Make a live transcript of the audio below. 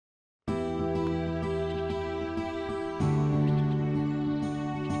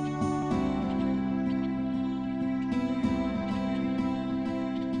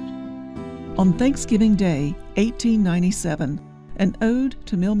On Thanksgiving Day, 1897, an ode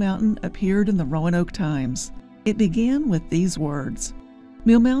to Mill Mountain appeared in the Roanoke Times. It began with these words: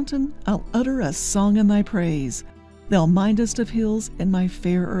 "Mill Mountain, I'll utter a song in thy praise. Thou mindest of hills in my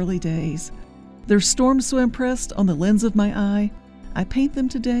fair early days. Their storms so impressed on the lens of my eye, I paint them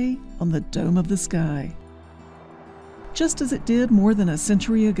today on the dome of the sky." Just as it did more than a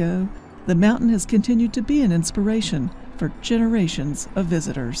century ago, the mountain has continued to be an inspiration for generations of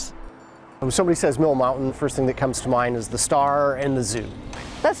visitors. When somebody says Mill Mountain, first thing that comes to mind is the star and the zoo.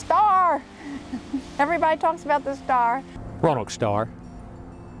 The star! Everybody talks about the star. Roanoke Star.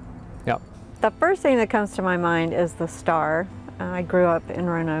 Yep. The first thing that comes to my mind is the star. I grew up in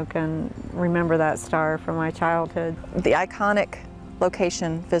Roanoke and remember that star from my childhood. The iconic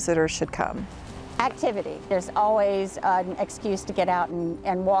location visitors should come. Activity. There's always an excuse to get out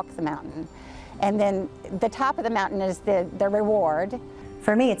and walk the mountain. And then the top of the mountain is the reward.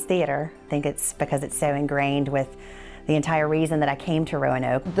 For me, it's theater. I think it's because it's so ingrained with the entire reason that I came to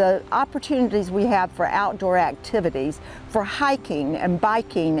Roanoke. The opportunities we have for outdoor activities, for hiking and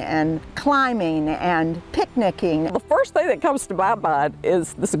biking and climbing and picnicking. The first thing that comes to my mind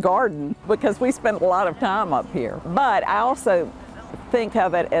is this garden, because we spend a lot of time up here. But I also think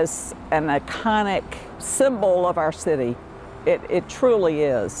of it as an iconic symbol of our city. It truly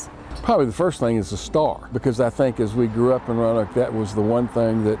is. Probably the first thing is the star, because I think as we grew up in Roanoke, that was the one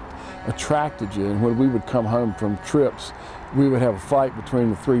thing that attracted you. And when we would come home from trips, we would have a fight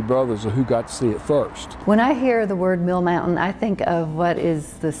between the three brothers of who got to see it first. When I hear the word Mill Mountain, I think of what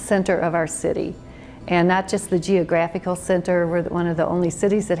is the center of our city. And not just the geographical center, we're one of the only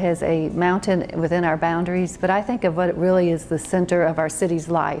cities that has a mountain within our boundaries, but I think of what it really is the center of our city's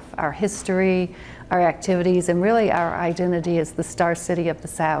life, our history, our activities, and really our identity as the Star City of the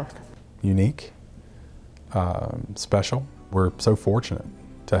South. Unique, special. We're so fortunate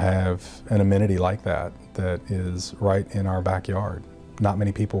to have an amenity like that that is right in our backyard. Not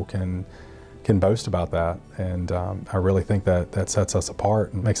many people can boast about that, and I really think that sets us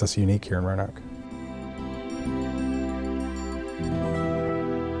apart and makes us unique here in Roanoke.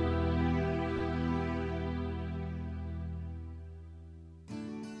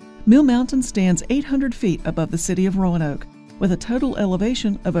 Mill Mountain stands 800 feet above the city of Roanoke, with a total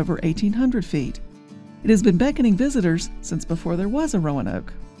elevation of over 1,800 feet. It has been beckoning visitors since before there was a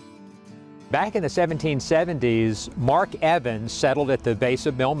Roanoke. Back in the 1770s, Mark Evans settled at the base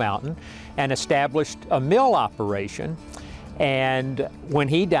of Mill Mountain and established a mill operation. And when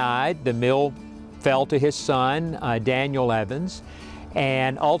he died, the mill fell to his son, Daniel Evans,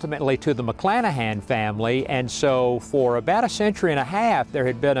 and ultimately to the McClanahan family. And so for about a century and a half, there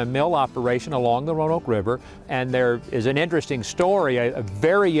had been a mill operation along the Roanoke River. And there is an interesting story. A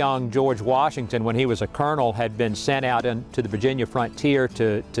very young George Washington, when he was a colonel, had been sent out into the Virginia frontier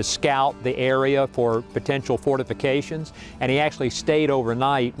to scout the area for potential fortifications. And he actually stayed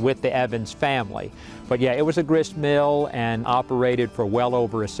overnight with the Evans family. But yeah, it was a grist mill and operated for well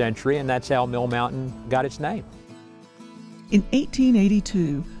over a century, and that's how Mill Mountain got its name. In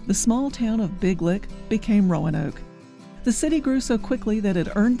 1882, the small town of Big Lick became Roanoke. The city grew so quickly that it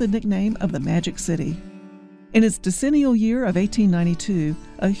earned the nickname of the Magic City. In its decennial year of 1892,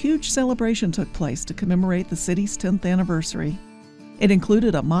 a huge celebration took place to commemorate the city's 10th anniversary. It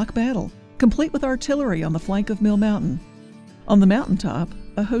included a mock battle, complete with artillery on the flank of Mill Mountain. On the mountaintop,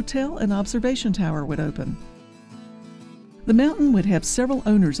 a hotel and observation tower would open. The mountain would have several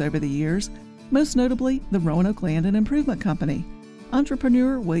owners over the years, most notably the Roanoke Land and Improvement Company,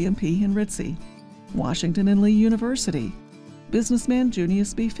 entrepreneur William P. Henritzy, Washington and Lee University, businessman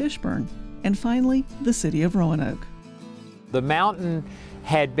Junius B. Fishburne, and finally, the city of Roanoke. The mountain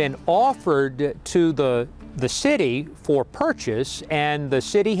had been offered to the city for purchase, and the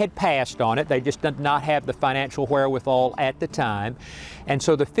city had passed on it. They just did not have the financial wherewithal at the time. And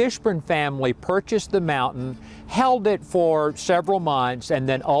so the Fishburne family purchased the mountain, held it for several months, and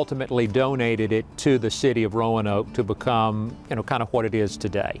then ultimately donated it to the city of Roanoke to become, kind of what it is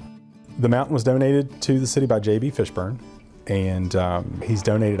today. The mountain was donated to the city by J.B. Fishburne, and he's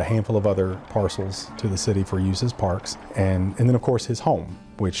donated a handful of other parcels to the city for use as parks, and then of course his home,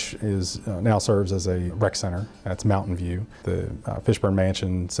 which is now serves as a rec center. That's Mountain View. The Fishburne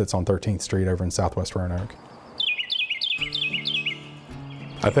Mansion sits on 13th Street over in southwest Roanoke.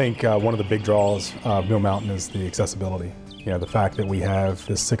 I think one of the big draws of Mill Mountain is the accessibility. The fact that we have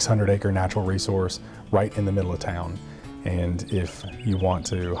this 600-acre natural resource right in the middle of town. And if you want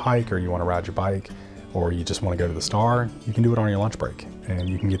to hike or you want to ride your bike or you just want to go to the Star, you can do it on your lunch break and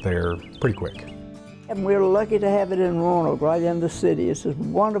you can get there pretty quick. And we're lucky to have it in Roanoke, right in the city. It's a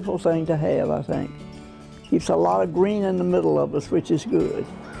wonderful thing to have, I think. Keeps a lot of green in the middle of us, which is good.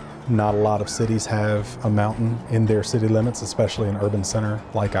 Not a lot of cities have a mountain in their city limits, especially an urban center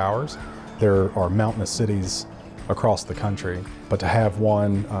like ours. There are mountainous cities across the country, but to have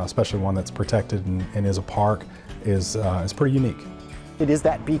one, especially one that's protected and is a park, is pretty unique. It is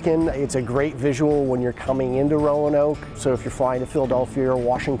that beacon. It's a great visual when you're coming into Roanoke. So if you're flying to Philadelphia or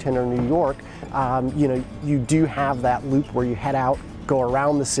Washington or New York, you do have that loop where you head out, go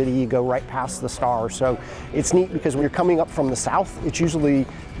around the city, you go right past the star. So it's neat because when you're coming up from the south, it's usually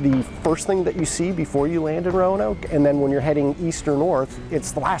the first thing that you see before you land in Roanoke. And then when you're heading east or north,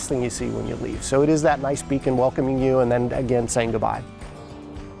 it's the last thing you see when you leave. So it is that nice beacon welcoming you and then again saying goodbye.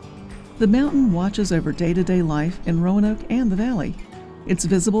 The mountain watches over day-to-day life in Roanoke and the valley. It's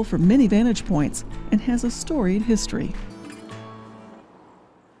visible from many vantage points and has a storied history.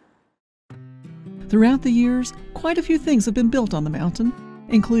 Throughout the years, quite a few things have been built on the mountain,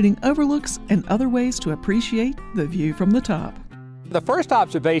 including overlooks and other ways to appreciate the view from the top. The first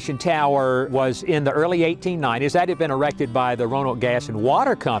observation tower was in the early 1890s. That had been erected by the Roanoke Gas and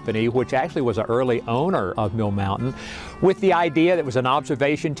Water Company, which actually was an early owner of Mill Mountain, with the idea that it was an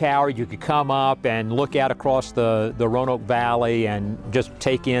observation tower. You could come up and look out across the Roanoke Valley and just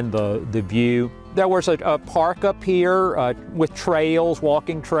take in the view. There was a park up here with trails,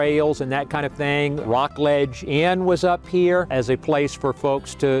 walking trails and that kind of thing. Rockledge Inn was up here as a place for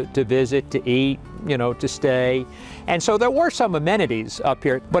folks to visit, to eat, to stay. And so there were some amenities up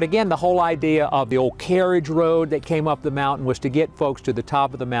here. But again, the whole idea of the old carriage road that came up the mountain was to get folks to the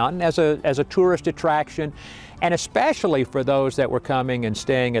top of the mountain as a tourist attraction, and especially for those that were coming and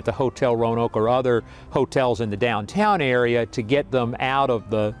staying at the Hotel Roanoke or other hotels in the downtown area, to get them out of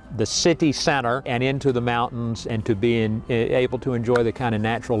the city center and into the mountains and to be able to enjoy the kind of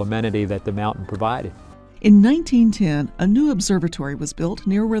natural amenity that the mountain provided. In 1910, a new observatory was built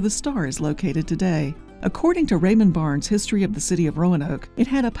near where the star is located today. According to Raymond Barnes' History of the City of Roanoke, it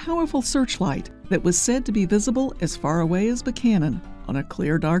had a powerful searchlight that was said to be visible as far away as Buchanan on a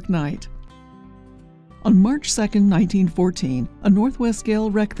clear, dark night. On March 2, 1914, a northwest gale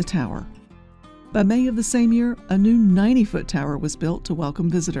wrecked the tower. By May of the same year, a new 90-foot tower was built to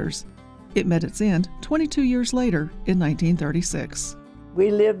welcome visitors. It met its end 22 years later in 1936. We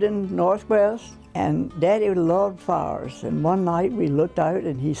lived in Northwest, and Daddy loved fires. And one night we looked out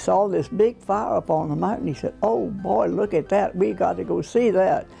and he saw this big fire up on the mountain. He said, "Oh boy, look at that, we got to go see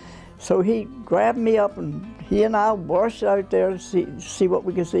that." So he grabbed me up and he and I rushed out there to see what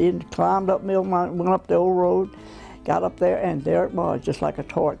we could see, and climbed up Mill Mountain, went up the old road, got up there, and there it was, just like a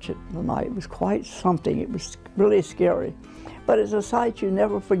torch at the night. It was quite something. It was really scary. But it's a sight you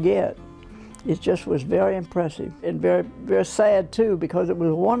never forget. It just was very impressive and very, very sad too, because it was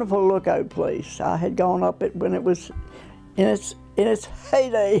a wonderful lookout place. I had gone up it when it was in its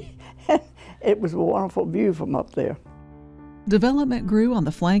heyday. It was a wonderful view from up there. Development grew on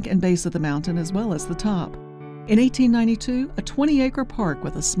the flank and base of the mountain as well as the top. In 1892, a 20-acre park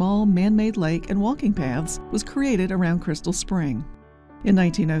with a small man-made lake and walking paths was created around Crystal Spring. In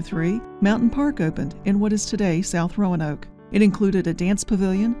 1903, Mountain Park opened in what is today South Roanoke. It included a dance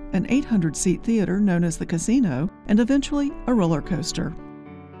pavilion, an 800-seat theater known as the Casino, and eventually a roller coaster.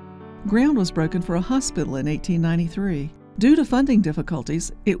 Ground was broken for a hospital in 1893. Due to funding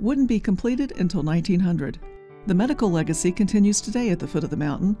difficulties, it wouldn't be completed until 1900. The medical legacy continues today at the foot of the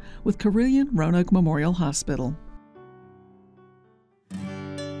mountain with Carilion Roanoke Memorial Hospital.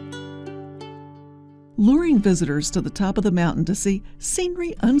 Luring visitors to the top of the mountain to see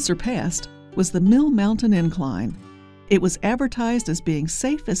scenery unsurpassed was the Mill Mountain Incline. It was advertised as being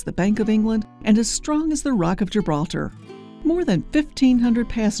safe as the Bank of England and as strong as the Rock of Gibraltar. More than 1,500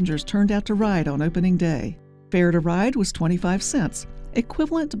 passengers turned out to ride on opening day. Fare to ride was 25 cents,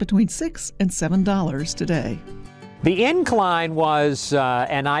 equivalent to between $6 and $7 today. The incline was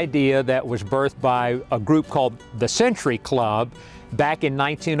an idea that was birthed by a group called the Century Club back in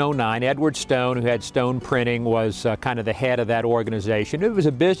 1909. Edward Stone, who had Stone Printing, was kind of the head of that organization. It was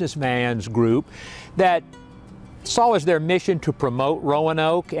a businessman's group that saw as their mission to promote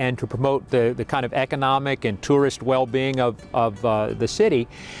Roanoke and to promote the kind of economic and tourist well-being of the city.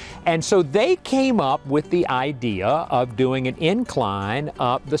 And so they came up with the idea of doing an incline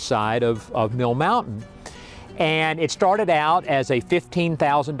up the side of Mill Mountain. And it started out as a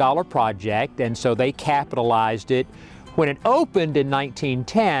 $15,000 project, and so they capitalized it. When it opened in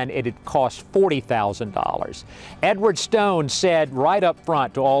 1910, it had cost $40,000. Edward Stone said right up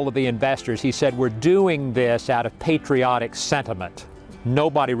front to all of the investors, he said, "We're doing this out of patriotic sentiment."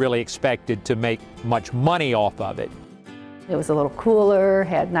 Nobody really expected to make much money off of it. It was a little cooler,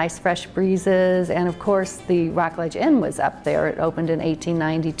 had nice fresh breezes, and of course the Rockledge Inn was up there. It opened in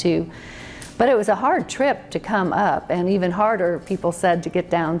 1892. But it was a hard trip to come up, and even harder, people said, to get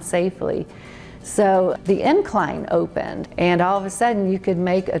down safely. So the incline opened, and all of a sudden you could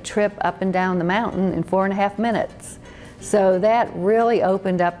make a trip up and down the mountain in 4.5 minutes. So that really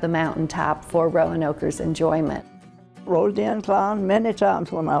opened up the mountaintop for Roanoke's enjoyment. Rode the incline many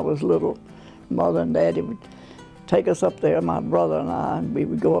times when I was little. Mother and Daddy would take us up there, my brother and we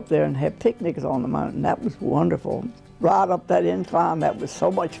would go up there and have picnics on the mountain. That was wonderful. Ride up that incline, that was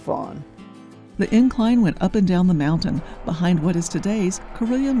so much fun. The incline went up and down the mountain behind what is today's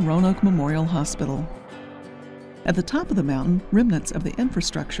Korean Roanoke Memorial Hospital. At the top of the mountain, remnants of the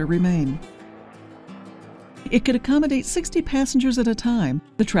infrastructure remain. It could accommodate 60 passengers at a time.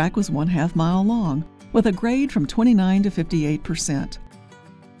 The track was 1/2 mile long, with a grade from 29 to 58%.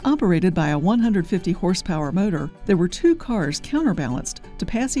 Operated by a 150 horsepower motor, there were 2 cars counterbalanced to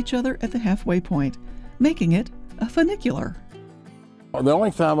pass each other at the halfway point, making it a funicular. The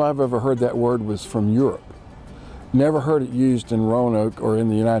only time I've ever heard that word was from Europe. Never heard it used in Roanoke or in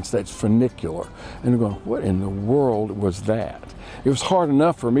the United States, funicular. And going, what in the world was that? It was hard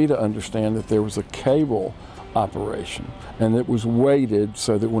enough for me to understand that there was a cable operation, and it was weighted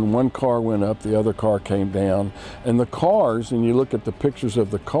so that when one car went up, the other car came down. And the cars, and you look at the pictures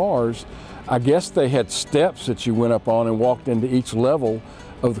of the cars, I guess they had steps that you went up on and walked into each level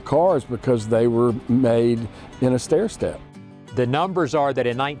of the cars because they were made in a stair step. The numbers are that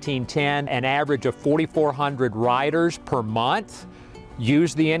in 1910, an average of 4,400 riders per month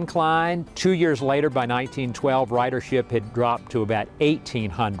used the incline. 2 years later, by 1912, ridership had dropped to about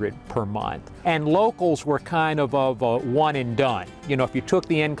 1,800 per month. And locals were kind of a one and done. You know, if you took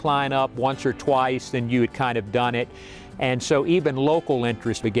the incline up once or twice, then you had kind of done it. And so even local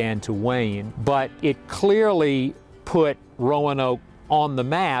interest began to wane. But it clearly put Roanoke on the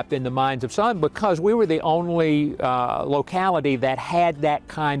map in the minds of some because we were the only locality that had that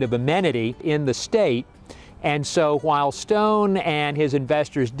kind of amenity in the state. And so while Stone and his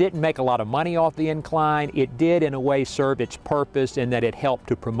investors didn't make a lot of money off the incline, it did in a way serve its purpose in that it helped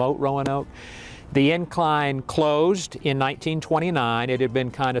to promote Roanoke. The incline closed in 1929. It had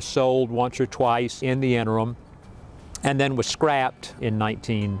been kind of sold once or twice in the interim and then was scrapped in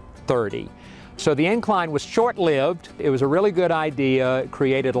 1930. So the incline was short-lived. It was a really good idea, it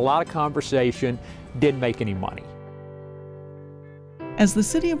created a lot of conversation, didn't make any money. As the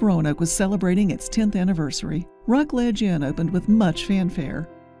city of Roanoke was celebrating its 10th anniversary, Rockledge Inn opened with much fanfare.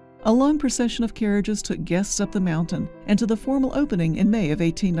 A long procession of carriages took guests up the mountain and to the formal opening in May of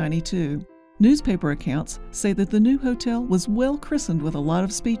 1892. Newspaper accounts say that the new hotel was well christened with a lot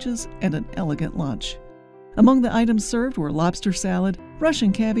of speeches and an elegant lunch. Among the items served were lobster salad,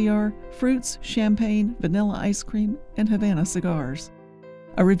 Russian caviar, fruits, champagne, vanilla ice cream, and Havana cigars.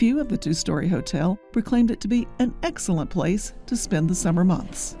 A review of the 2-story hotel proclaimed it to be an excellent place to spend the summer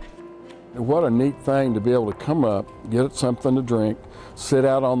months. What a neat thing to be able to come up, get something to drink, sit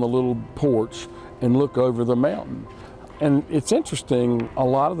out on the little porch, and look over the mountain. And it's interesting, a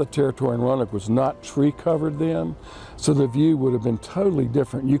lot of the territory in Roanoke was not tree covered then, so the view would have been totally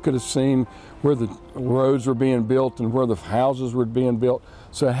different. You could have seen where the roads were being built and where the houses were being built,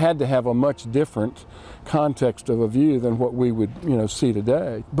 so it had to have a much different context of a view than what we would, see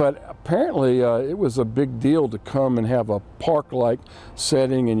today. But apparently it was a big deal to come and have a park-like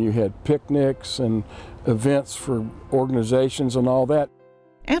setting, and you had picnics and events for organizations and all that.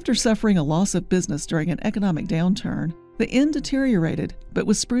 After suffering a loss of business during an economic downturn, the inn deteriorated, but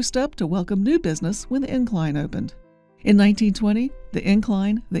was spruced up to welcome new business when the incline opened. In 1920, the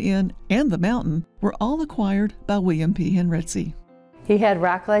incline, the inn, and the mountain were all acquired by William P. Henritze. He had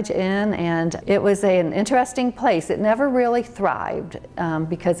Rockledge Inn, and it was an interesting place. It never really thrived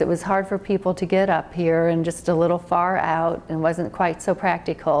because it was hard for people to get up here and just a little far out and wasn't quite so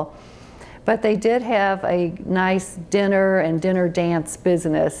practical. But they did have a nice dinner and dinner dance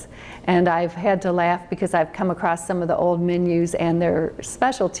business, and I've had to laugh because I've come across some of the old menus, and their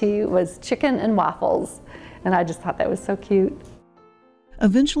specialty was chicken and waffles, and I just thought that was so cute.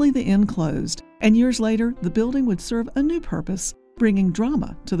 Eventually the inn closed, and years later the building would serve a new purpose, bringing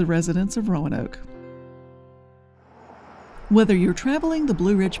drama to the residents of Roanoke. Whether you're traveling the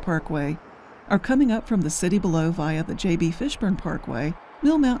Blue Ridge Parkway or coming up from the city below via the J.B. Fishburne Parkway,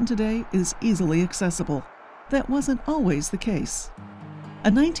 Mill Mountain today is easily accessible. That wasn't always the case.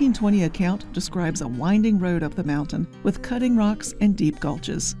 A 1920 account describes a winding road up the mountain with cutting rocks and deep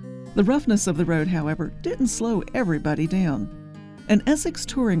gulches. The roughness of the road, however, didn't slow everybody down. An Essex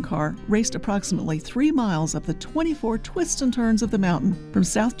touring car raced approximately 3 miles up the 24 twists and turns of the mountain from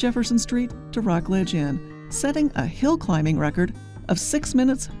South Jefferson Street to Rockledge Inn, setting a hill climbing record of 6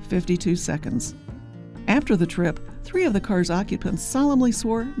 minutes 52 seconds. After After the trip, 3 of the car's occupants solemnly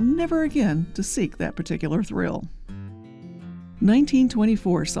swore never again to seek that particular thrill.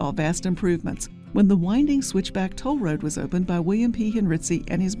 1924 saw vast improvements when the winding switchback toll road was opened by William P. Henritze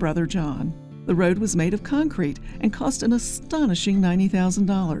and his brother John. The road was made of concrete and cost an astonishing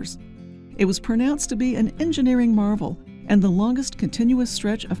 $90,000. It was pronounced to be an engineering marvel and the longest continuous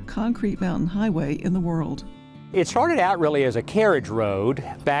stretch of concrete mountain highway in the world. It started out really as a carriage road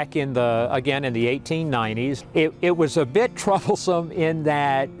back in the 1890s. It was a bit troublesome in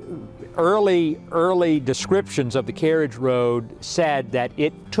that early descriptions of the carriage road said that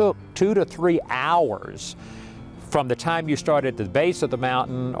it took 2 to 3 hours from the time you started at the base of the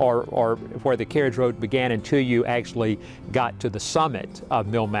mountain or where the carriage road began until you actually got to the summit of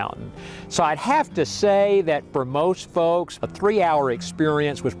Mill Mountain. So I'd have to say that for most folks, a 3-hour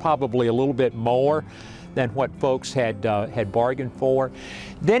experience was probably a little bit more than what folks had bargained for.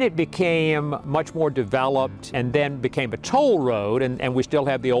 Then it became much more developed and then became a toll road, and we still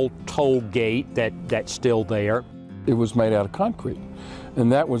have the old toll gate that's still there. It was made out of concrete,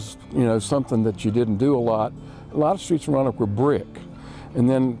 and that was, something that you didn't do a lot. A lot of streets in Roanoke were brick, and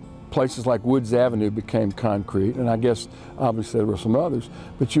then places like Woods Avenue became concrete, and I guess obviously there were some others,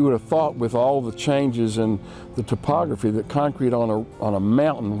 but you would have thought with all the changes in the topography that concrete on a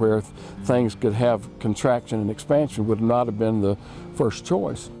mountain where things could have contraction and expansion would not have been the first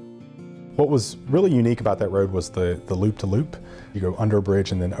choice. What was really unique about that road was the loop-to-loop. You go under a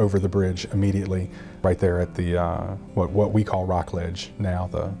bridge and then over the bridge immediately, right there at the what we call Rock Ledge now,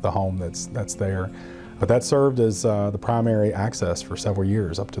 the home that's there. But that served as the primary access for several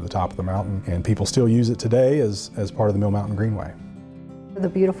years up to the top of the mountain, and people still use it today as part of the Mill Mountain Greenway. The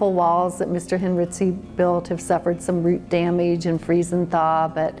beautiful walls that Mr. Henritze built have suffered some root damage and freeze and thaw,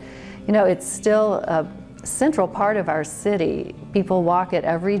 but it's still a central part of our city. People walk it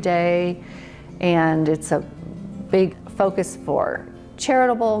every day, and it's a big focus for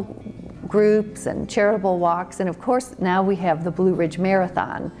charitable groups and charitable walks, and of course now we have the Blue Ridge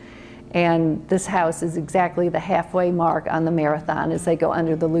Marathon. And this house is exactly the halfway mark on the marathon as they go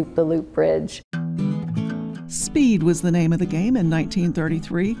under the loop Bridge. Speed was the name of the game in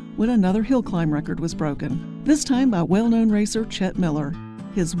 1933 when another hill climb record was broken, this time by well-known racer Chet Miller.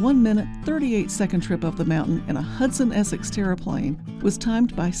 His 1-minute, 38-second trip up the mountain in a Hudson Essex Terraplane was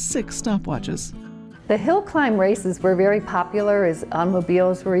timed by 6 stopwatches. The hill climb races were very popular as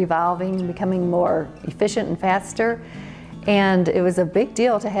automobiles were evolving, becoming more efficient and faster. And it was a big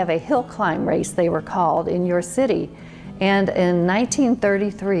deal to have a hill climb race, they were called, in your city. And in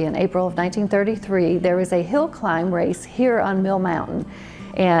 1933, in April of 1933, there was a hill climb race here on Mill Mountain.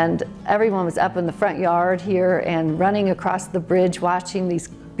 And everyone was up in the front yard here and running across the bridge, watching these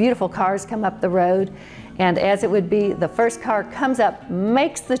beautiful cars come up the road. And as it would be, the first car comes up,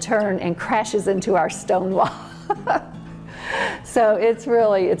 makes the turn, and crashes into our stone wall. So it's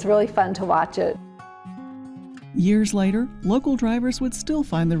really fun to watch it. Years later, local drivers would still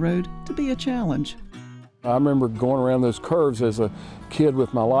find the road to be a challenge. I remember going around those curves as a kid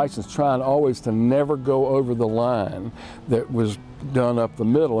with my license, trying always to never go over the line that was done up the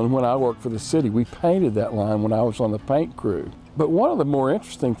middle. And when I worked for the city, we painted that line when I was on the paint crew. But one of the more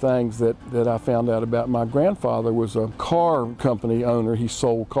interesting things that I found out about my grandfather was a car company owner. He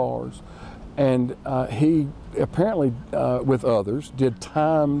sold cars. And he apparently, with others, did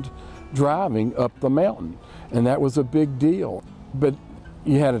timed driving up the mountain. And that was a big deal. But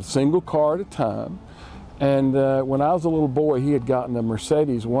you had a single car at a time. And when I was a little boy, he had gotten a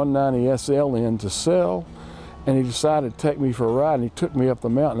Mercedes 190 SL in to sell. And he decided to take me for a ride, and he took me up the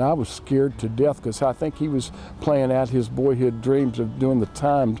mountain. I was scared to death because I think he was playing out his boyhood dreams of doing the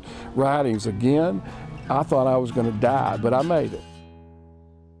timed ridings again. I thought I was going to die, but I made it.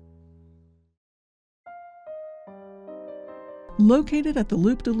 Located at the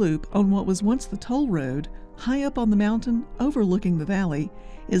loop-de-loop on what was once the toll road, high up on the mountain overlooking the valley,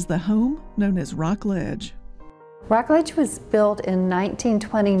 is the home known as Rock Ledge. Rock Ledge was built in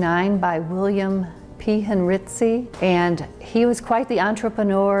 1929 by William P. Henritze, and he was quite the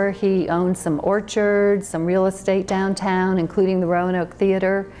entrepreneur. He owned some orchards, some real estate downtown, including the Roanoke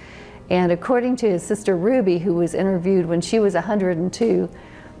Theater. And according to his sister Ruby, who was interviewed when she was 102,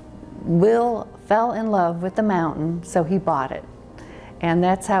 Will fell in love with the mountain, so he bought it. And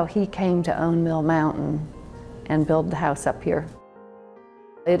that's how he came to own Mill Mountain and build the house up here.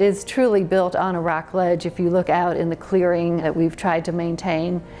 It is truly built on a rock ledge if you look out in the clearing that we've tried to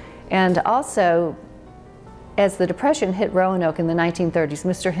maintain. And also, as the Depression hit Roanoke in the 1930s,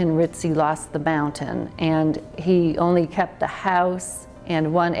 Mr. Henritze lost the mountain, and he only kept the house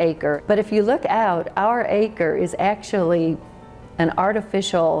and 1 acre. But if you look out, our acre is actually an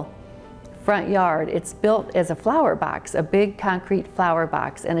artificial front yard. It's built as a flower box, a big concrete flower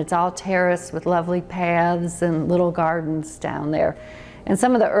box, and it's all terraced with lovely paths and little gardens down there. And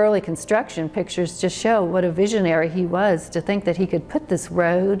some of the early construction pictures just show what a visionary he was to think that he could put this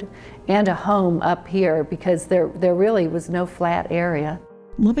road and a home up here, because there really was no flat area.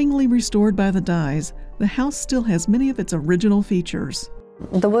 Lovingly restored by the Dyes, the house still has many of its original features.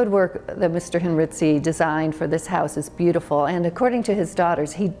 The woodwork that Mr. Henritze designed for this house is beautiful, and according to his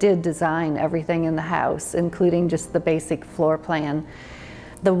daughters, he did design everything in the house, including just the basic floor plan.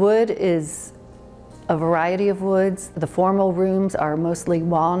 The wood is a variety of woods. The formal rooms are mostly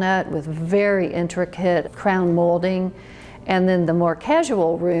walnut with very intricate crown molding, and then the more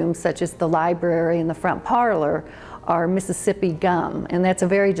casual rooms, such as the library and the front parlor, are Mississippi gum, and that's a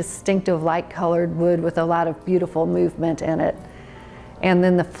very distinctive light-colored wood with a lot of beautiful movement in it. And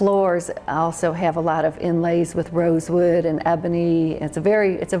then the floors also have a lot of inlays with rosewood and ebony. It's a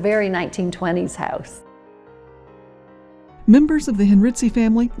very 1920s house. Members of the Henritze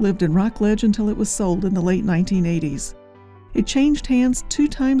family lived in Rockledge until it was sold in the late 1980s. It changed hands 2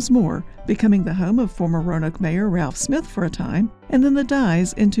 times more, becoming the home of former Roanoke Mayor Ralph Smith for a time, and then the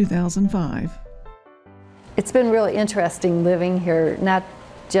Dyes in 2005. It's been really interesting living here, not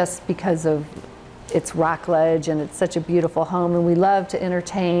just because of it's Rockledge and it's such a beautiful home, and we love to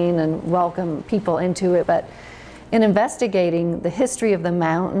entertain and welcome people into it, but in investigating the history of the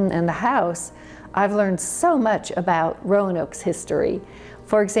mountain and the house, I've learned so much about Roanoke's history.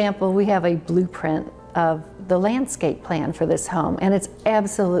 For example, we have a blueprint of the landscape plan for this home, and it's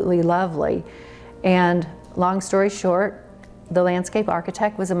absolutely lovely. And long story short, the landscape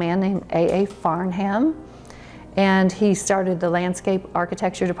architect was a man named A.A. Farnham, and he started the landscape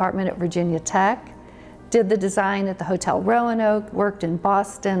architecture department at Virginia Tech, did the design at the Hotel Roanoke, worked in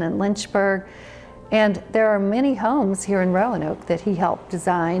Boston and Lynchburg, and there are many homes here in Roanoke that he helped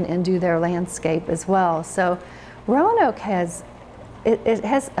design and do their landscape as well. So Roanoke has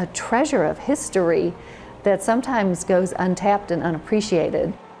a treasure of history that sometimes goes untapped and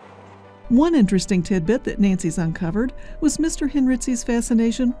unappreciated. One interesting tidbit that Nancy's uncovered was Mr. Henritze's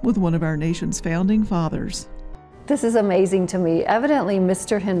fascination with one of our nation's founding fathers. This is amazing to me. Evidently,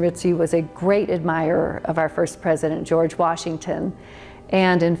 Mr. Henritze was a great admirer of our first president, George Washington.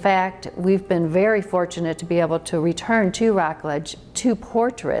 And in fact, we've been very fortunate to be able to return to Rockledge 2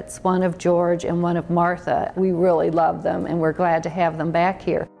 portraits, one of George and one of Martha. We really love them, and we're glad to have them back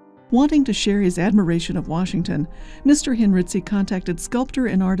here. Wanting to share his admiration of Washington, Mr. Henritze contacted sculptor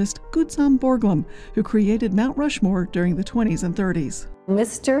and artist Gutzon Borglum, who created Mount Rushmore during the 20s and 30s.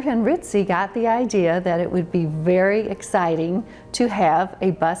 Mr. Henritze got the idea that it would be very exciting to have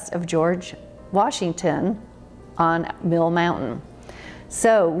a bust of George Washington on Mill Mountain.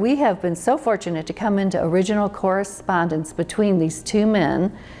 So we have been so fortunate to come into original correspondence between these 2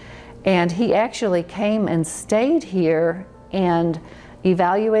 men, and he actually came and stayed here and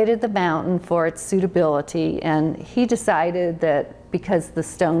evaluated the mountain for its suitability, and he decided that because the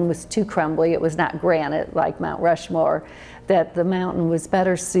stone was too crumbly, it was not granite like Mount Rushmore, that the mountain was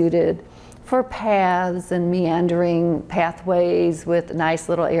better suited for paths and meandering pathways with nice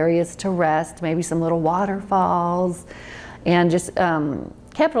little areas to rest, maybe some little waterfalls, and just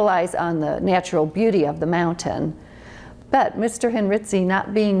capitalize on the natural beauty of the mountain. But Mr. Henritze,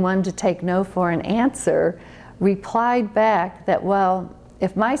 not being one to take no for an answer, replied back that, well,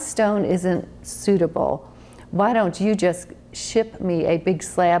 if my stone isn't suitable, why don't you just ship me a big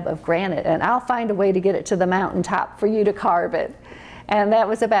slab of granite and I'll find a way to get it to the mountaintop for you to carve it. And that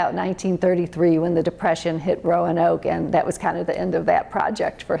was about 1933 when the Depression hit Roanoke, and that was kind of the end of that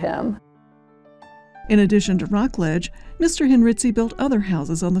project for him. In addition to Rockledge, Mr. Henritze built other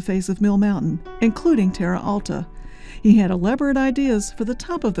houses on the face of Mill Mountain, including Terra Alta. He had elaborate ideas for the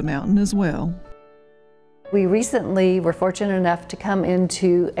top of the mountain as well. We recently were fortunate enough to come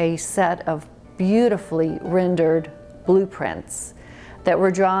into a set of beautifully rendered blueprints that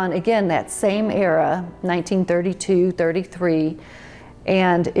were drawn, again, that same era, 1932-33,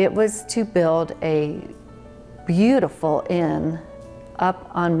 and it was to build a beautiful inn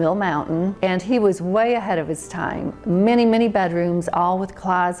up on Mill Mountain, and he was way ahead of his time. Many, many bedrooms, all with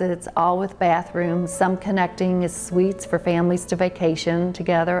closets, all with bathrooms, some connecting as suites for families to vacation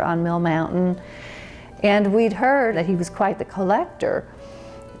together on Mill Mountain. And we'd heard that he was quite the collector,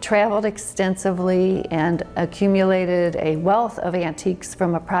 traveled extensively and accumulated a wealth of antiques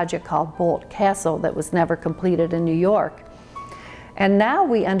from a project called Bolt Castle that was never completed in New York. And now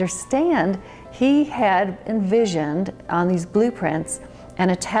we understand he had envisioned on these blueprints an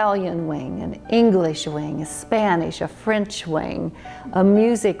Italian wing, an English wing, a Spanish, a French wing, a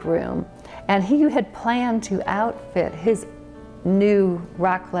music room. And he had planned to outfit his new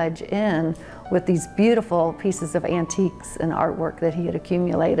Rockledge Inn with these beautiful pieces of antiques and artwork that he had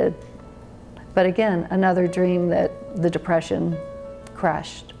accumulated. But again, another dream that the Depression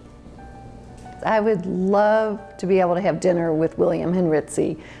crushed. I would love to be able to have dinner with William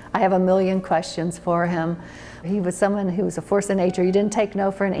Henritze. I have a million questions for him. He was someone who was a force of nature. He didn't take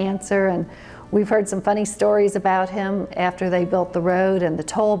no for an answer, and we've heard some funny stories about him after they built the road and the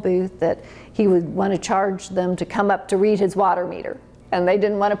toll booth, that he would want to charge them to come up to read his water meter, and they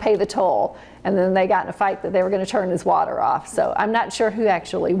didn't want to pay the toll, and then they got in a fight that they were going to turn his water off. So I'm not sure who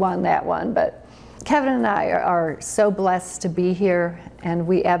actually won that one, but Kevin and I are so blessed to be here, and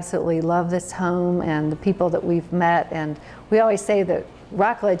we absolutely love this home and the people that we've met, and we always say that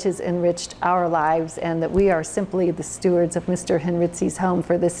Rockledge has enriched our lives and that we are simply the stewards of Mr. Henritze's home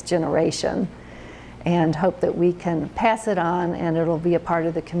for this generation, and hope that we can pass it on and it'll be a part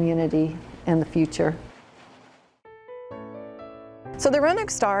of the community in the future. So the Roanoke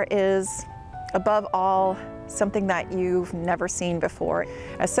Star is, above all, something that you've never seen before.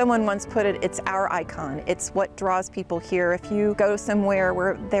 As someone once put it, it's our icon. It's what draws people here. If you go somewhere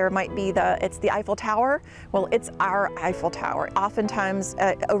where there might be it's the Eiffel Tower, well, it's our Eiffel Tower. Oftentimes,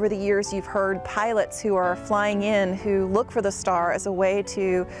 over the years, you've heard pilots who are flying in who look for the star as a way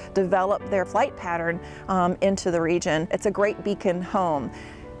to develop their flight pattern into the region. It's a great beacon home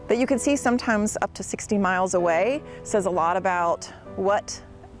that you can see sometimes up to 60 miles away. Says a lot about what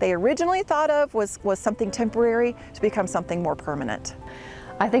they originally thought of was something temporary to become something more permanent.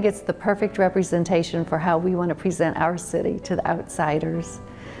 I think it's the perfect representation for how we want to present our city to the outsiders.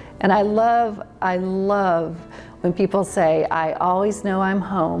 And I love when people say, I always know I'm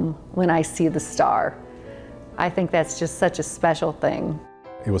home when I see the star. I think that's just such a special thing.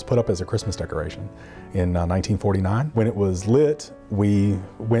 It was put up as a Christmas decoration in 1949. When it was lit, we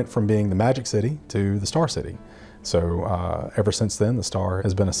went from being the Magic City to the Star City. So ever since then, the star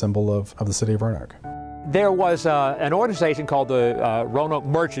has been a symbol of the city of Roanoke. There was an organization called the Roanoke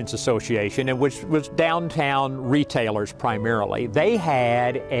Merchants Association, which was downtown retailers primarily. They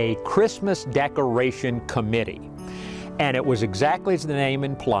had a Christmas decoration committee, and it was exactly as the name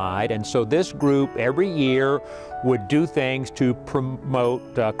implied. And so this group every year would do things to promote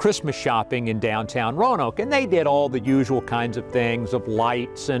Christmas shopping in downtown Roanoke. And they did all the usual kinds of things of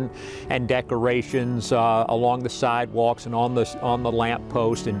lights and decorations along the sidewalks and on the lamp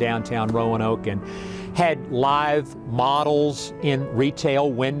post in downtown Roanoke, and had live models in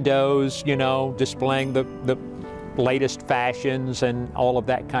retail windows, you know, displaying the latest fashions and all of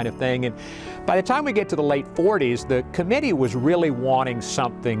that kind of thing. And by the time we get to the late 40s, the committee was really wanting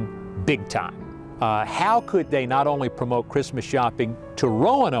something big time. How could they not only promote Christmas shopping to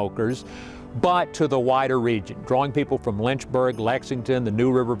Roanokers, but to the wider region, drawing people from Lynchburg, Lexington, the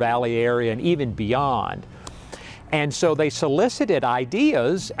New River Valley area, and even beyond. And so they solicited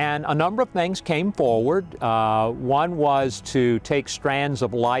ideas, and a number of things came forward. One was to take strands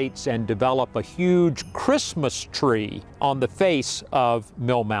of lights and develop a huge Christmas tree on the face of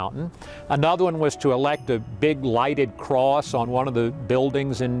Mill Mountain. Another one was to elect a big lighted cross on one of the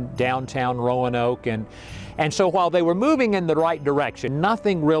buildings in downtown Roanoke. And so while they were moving in the right direction,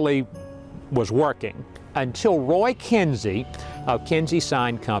 nothing really was working until Roy Kinsey of Kinsey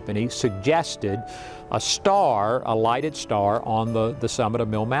Sign Company suggested a star, a lighted star, on the summit of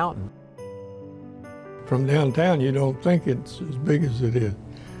Mill Mountain. From downtown, you don't think it's as big as it is.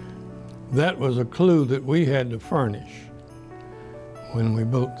 That was a clue that we had to furnish when we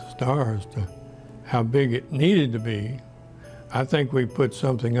built the star as to how big it needed to be. I think we put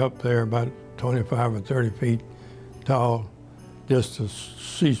something up there about 25 or 30 feet tall just to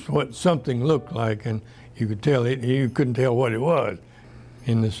see what something looked like, and you could tell it, you couldn't tell what it was.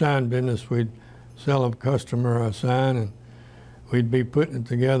 In the sign business, we'd sell a customer a sign, and we'd be putting it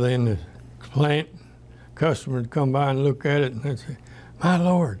together in the plant. Customer would come by and look at it, and they'd say, "My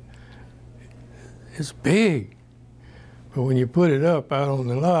Lord, it's big." But when you put it up out on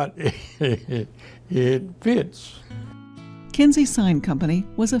the lot, it fits. Kinsey Sign Company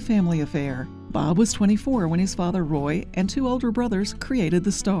was a family affair. Bob was 24 when his father Roy and two older brothers created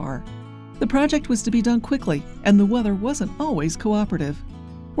the star. The project was to be done quickly, and the weather wasn't always cooperative.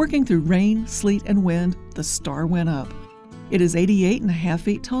 Working through rain, sleet, and wind, the star went up. It is 88.5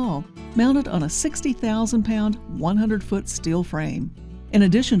 feet tall, mounted on a 60,000-pound, 100-foot steel frame. In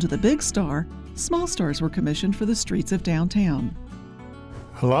addition to the big star, small stars were commissioned for the streets of downtown.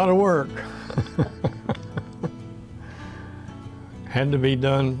 A lot of work. Had to be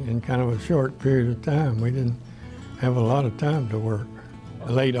done in kind of a short period of time. We didn't have a lot of time to work.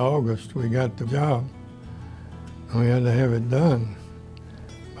 Late August, we got the job. We had to have it done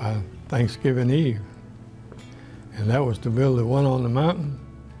by Thanksgiving Eve. And that was to build the one on the mountain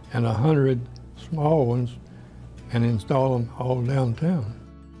and 100 small ones and install them all downtown.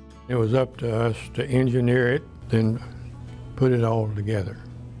 It was up to us to engineer it, then put it all together.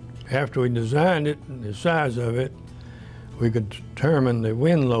 After we designed it and the size of it, we could determine the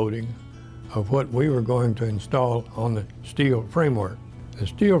wind loading of what we were going to install on the steel framework. The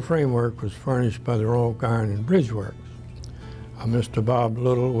steel framework was furnished by the Roanoke Iron and Bridge Works. Mr. Bob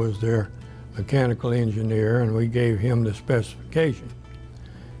Little was their mechanical engineer, and we gave him the specification.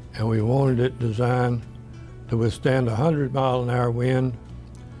 And we wanted it designed to withstand a 100-mile-an-hour wind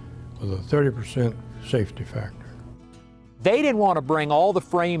with a 30% safety factor. They didn't want to bring all the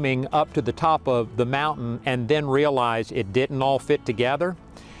framing up to the top of the mountain and then realize it didn't all fit together.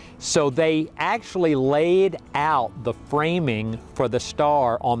 So they actually laid out the framing for the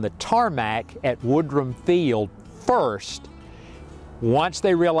star on the tarmac at Woodrum Field first. Once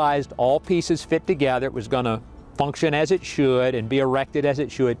they realized all pieces fit together, it was going to function as it should and be erected as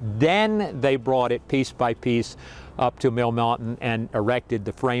it should, then they brought it piece by piece up to Mill Mountain and erected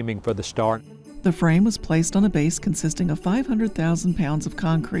the framing for the star. The frame was placed on a base consisting of 500,000 pounds of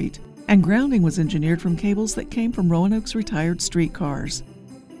concrete, and grounding was engineered from cables that came from Roanoke's retired streetcars.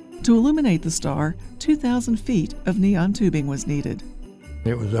 To illuminate the star, 2,000 feet of neon tubing was needed.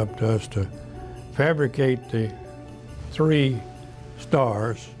 It was up to us to fabricate the 3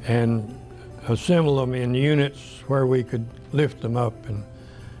 stars and assemble them in units where we could lift them up and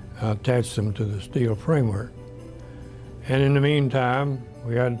attach them to the steel framework. And in the meantime,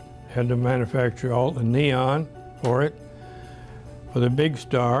 we had to manufacture all the neon for it. For the big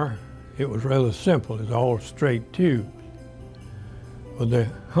star, it was rather simple. It's all straight tubes. For the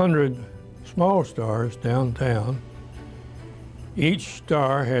 100 small stars downtown, each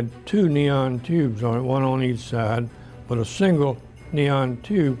star had 2 neon tubes on it, one on each side, but a single neon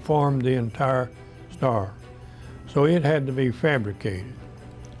tube formed the entire star. So it had to be fabricated.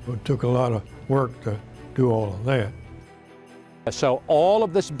 It took a lot of work to do all of that. So all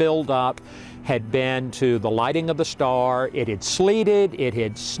of this buildup had been to the lighting of the star. It had sleeted, it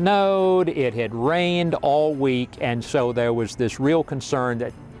had snowed, it had rained all week, and so there was this real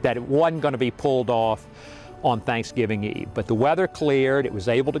concern that it wasn't going to be pulled off on Thanksgiving Eve. But the weather cleared, it was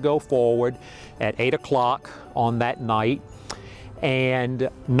able to go forward at 8 o'clock on that night. And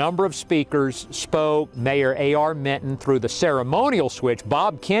a number of speakers spoke. Mayor A.R. Minton through the ceremonial switch,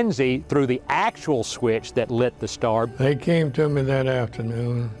 Bob Kinsey through the actual switch that lit the star. They came to me that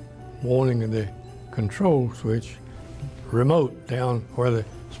afternoon wanting the control switch remote down where the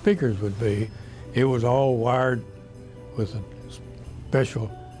speakers would be. It was all wired with a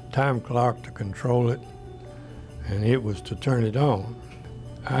special time clock to control it, and it was to turn it on.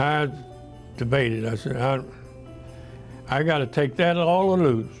 I debated. I said, I got to take that all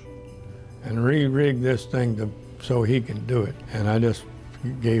loose and re-rig this thing so he can do it. And I just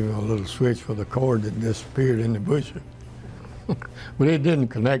gave him a little switch for the cord that disappeared in the bushes. But it didn't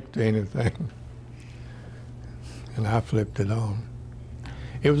connect to anything. And I flipped it on.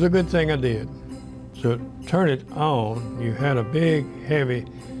 It was a good thing I did. So to turn it on, you had a big, heavy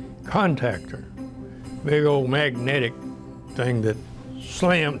contactor, big old magnetic thing that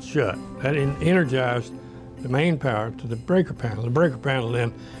slammed shut. That energized the main power to the breaker panel. The breaker panel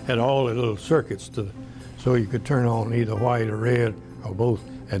then had all the little circuits so you could turn on either white or red or both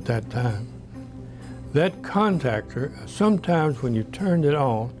at that time. That contactor, sometimes when you turned it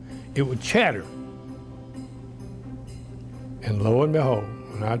on, it would chatter. And lo and behold,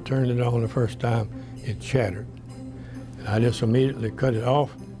 when I turned it on the first time, it chattered. And I just immediately cut it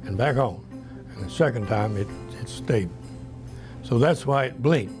off and back on. And the second time, it stayed. So that's why it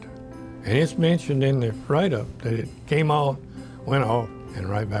blinked. And it's mentioned in the write-up that it came on, went off, and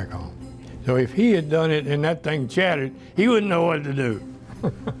right back on. So if he had done it and that thing chattered, he wouldn't know what to do.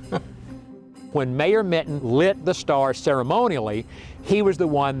 When Mayor Minton lit the star ceremonially, he was the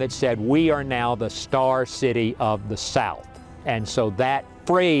one that said, "We are now the Star City of the South." And so that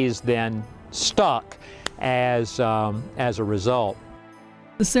phrase then stuck as a result.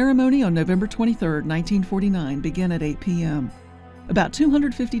 The ceremony on November 23, 1949 began at 8 p.m. About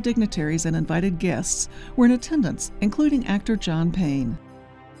 250 dignitaries and invited guests were in attendance, including actor John Payne.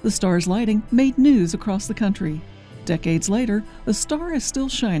 The star's lighting made news across the country. Decades later, the star is still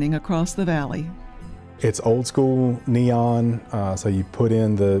shining across the valley. It's old school neon, so you put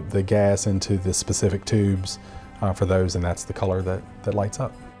in the gas into the specific tubes for those, and that's the color that lights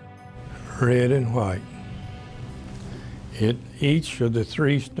up. Red and white. Each of the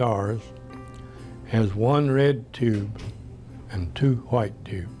 3 stars has 1 red tube and 2 white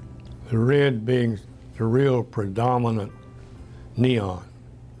tubes. The red being the real predominant neon.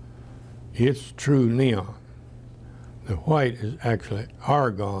 It's true neon. The white is actually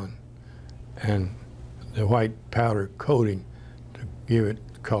argon and the white powder coating to give it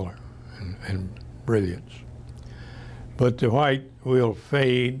color and brilliance. But the white will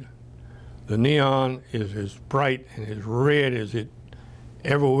fade. The neon is as bright and as red as it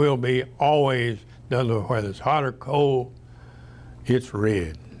ever will be, always. Doesn't matter whether it's hot or cold, it's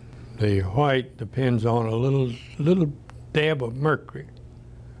red. The white depends on a little dab of mercury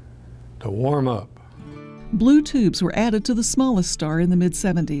to warm up. Blue tubes were added to the smallest star in the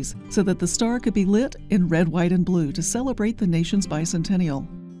mid-70s so that the star could be lit in red, white, and blue to celebrate the nation's bicentennial.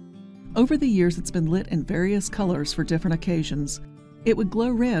 Over the years, it's been lit in various colors for different occasions. It would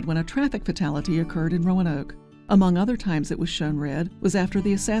glow red when a traffic fatality occurred in Roanoke. Among other times it was shown red was after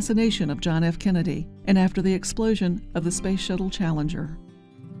the assassination of John F. Kennedy and after the explosion of the Space Shuttle Challenger.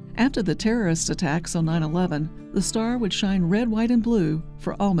 After the terrorist attacks on 9/11, the star would shine red, white, and blue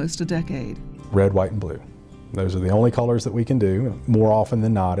for almost a decade. Red, white, and blue. Those are the only colors that we can do. More often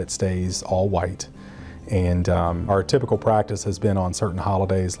than not, it stays all white. And our typical practice has been on certain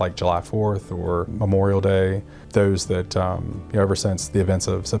holidays like July 4th or Memorial Day, those that, ever since the events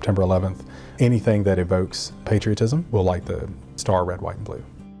of September 11th, anything that evokes patriotism will light the star red, white, and blue.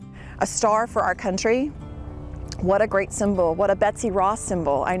 A star for our country. What a great symbol, what a Betsy Ross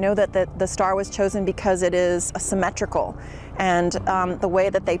symbol. I know that the star was chosen because it is symmetrical, and the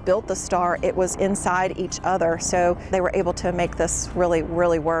way that they built the star, it was inside each other, so they were able to make this really,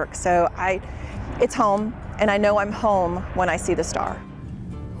 really work. So it's home, and I know I'm home when I see the star.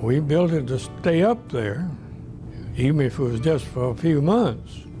 We built it to stay up there, even if it was just for a few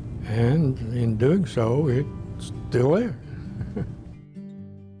months, and in doing so, it's still there.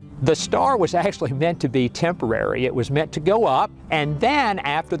 The star was actually meant to be temporary. It was meant to go up, and then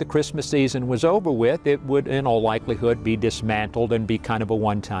after the Christmas season was over with, it would in all likelihood be dismantled and be kind of a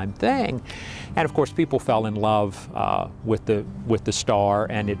one-time thing. And of course, people fell in love with the star,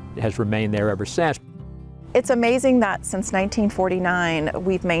 and it has remained there ever since. It's amazing that since 1949,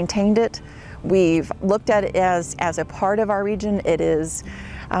 we've maintained it. We've looked at it as a part of our region. It is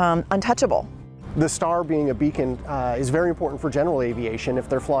untouchable. The star being a beacon is very important for general aviation if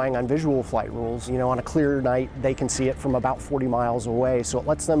they're flying on visual flight rules. You know, on a clear night, they can see it from about 40 miles away, so it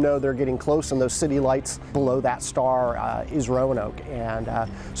lets them know they're getting close, and those city lights below that star is Roanoke. And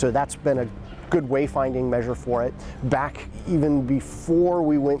so that's been a good wayfinding measure for it. Back even before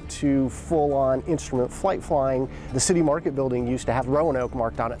we went to full-on instrument flight flying, the city market building used to have Roanoke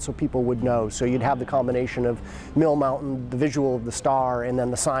marked on it so people would know. So you'd have the combination of Mill Mountain, the visual of the star, and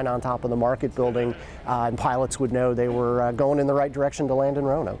then the sign on top of the market building, and pilots would know they were going in the right direction to land in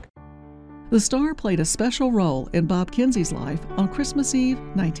Roanoke. The star played a special role in Bob Kinsey's life on Christmas Eve,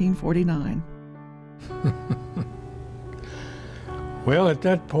 1949. Well, at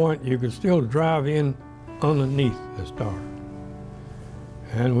that point, you could still drive in underneath the star.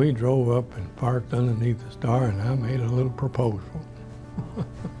 And we drove up and parked underneath the star, and I made a little proposal.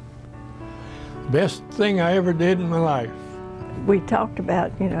 Best thing I ever did in my life. We talked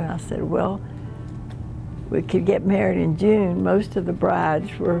about, I said, well, we could get married in June. Most of the brides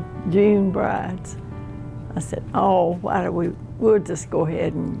were June brides. I said, oh, we'll just go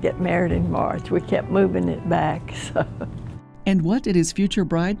ahead and get married in March. We kept moving it back, so. And what did his future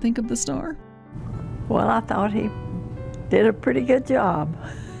bride think of the star? Well, I thought he did a pretty good job.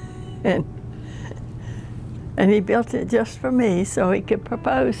 And he built it just for me so he could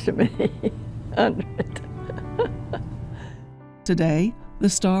propose to me under it. Today, the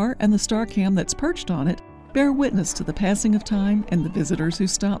star and the star cam that's perched on it bear witness to the passing of time and the visitors who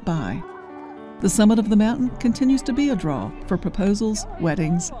stop by. The summit of the mountain continues to be a draw for proposals,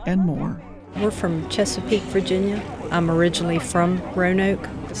 weddings, and more. We're from Chesapeake, Virginia. I'm originally from Roanoke,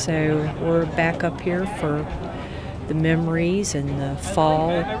 so we're back up here for the memories and the fall,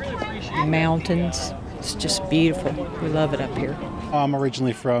 the mountains. It's just beautiful. We love it up here. I'm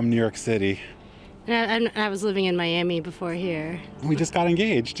originally from New York City. And I was living in Miami before here. We just got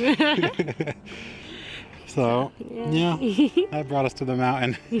engaged. So, yeah, that brought us to the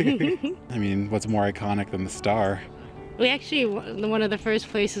mountain. I mean, what's more iconic than the star? We actually, one of the first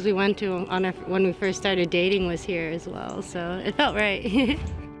places we went to when we first started dating was here as well, so it felt right.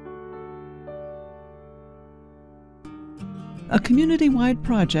 A community-wide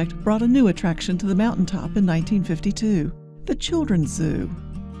project brought a new attraction to the mountaintop in 1952, the Children's Zoo.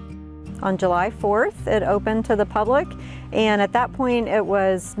 On July 4th, it opened to the public, and at that point it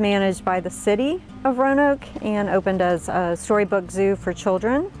was managed by the city of Roanoke and opened as a storybook zoo for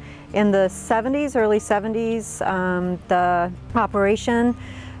children. In the 70s, early 70s, the operation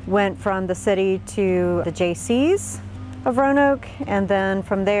went from the city to the JCs, of Roanoke, and then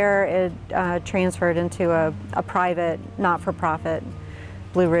from there it transferred into a private, not-for-profit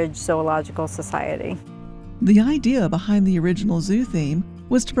Blue Ridge Zoological Society. The idea behind the original zoo theme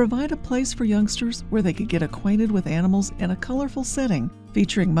was to provide a place for youngsters where they could get acquainted with animals in a colorful setting,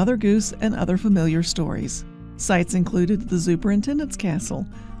 featuring Mother Goose and other familiar stories. Sites included the Superintendent's Castle,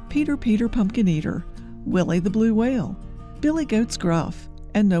 Peter Pumpkin Eater, Willie the Blue Whale, Billy Goat's Gruff,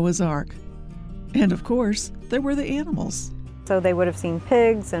 and Noah's Ark. And of course, there were the animals. So they would have seen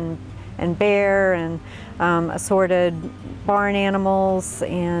pigs and bear and assorted barn animals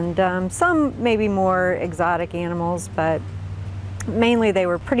and some maybe more exotic animals, but mainly they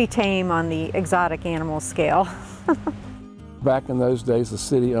were pretty tame on the exotic animal scale. Back in those days, the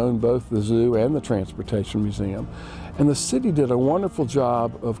city owned both the zoo and the Transportation Museum. And the city did a wonderful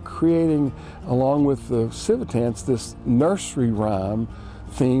job of creating, along with the Civitans, this nursery rhyme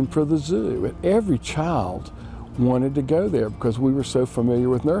theme for the zoo. And every child wanted to go there because we were so familiar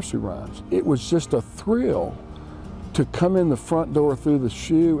with nursery rhymes. It was just a thrill to come in the front door through the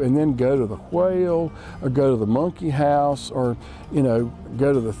shoe and then go to the whale or go to the monkey house or, you know,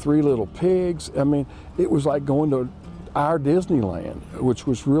 go to the Three Little Pigs. I mean, it was like going to our Disneyland, which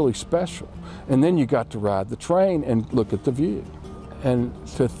was really special. And then you got to ride the train and look at the view. And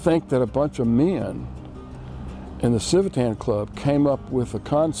to think that a bunch of men in the Civitan Club came up with a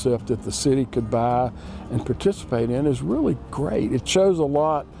concept that the city could buy and participate in is really great. It shows a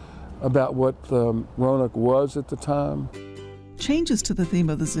lot about what Roanoke was at the time. Changes to the theme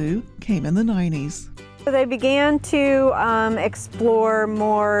of the zoo came in the 90s. So they began to explore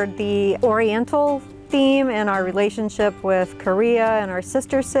more the Oriental theme and our relationship with Korea and our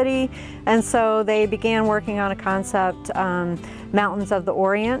sister city, and so they began working on a concept, Mountains of the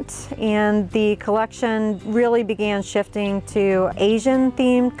Orient, and the collection really began shifting to Asian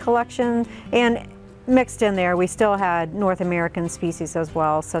themed collection, and mixed in there we still had North American species as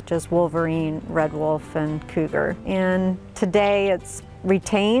well, such as wolverine, red wolf, and cougar. And today it's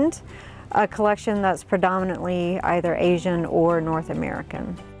retained a collection that's predominantly either Asian or North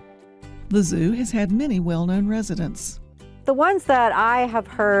American. The zoo has had many well-known residents. The ones that I have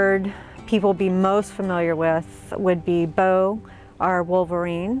heard people be most familiar with would be Bo, our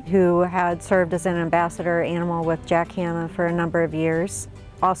wolverine, who had served as an ambassador animal with Jack Hanna for a number of years.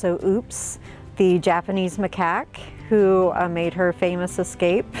 Also Oops, the Japanese macaque, who made her famous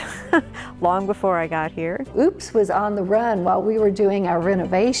escape long before I got here. Oops was on the run while we were doing our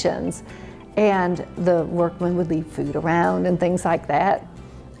renovations, and the workmen would leave food around and things like that.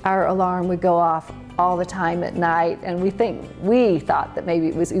 Our alarm would go off all the time at night, and we thought that maybe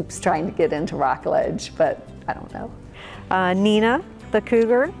it was Oops trying to get into Rockledge, but I don't know. Nina, the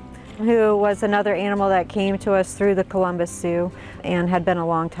cougar, who was another animal that came to us through the Columbus Zoo and had been a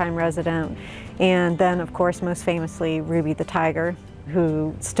long-time resident. And then, of course, most famously, Ruby the tiger,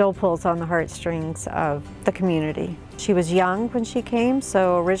 who still pulls on the heartstrings of the community. She was young when she came,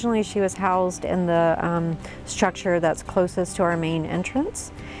 so originally she was housed in the structure that's closest to our main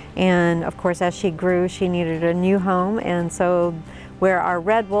entrance. And of course, as she grew, she needed a new home, and so where our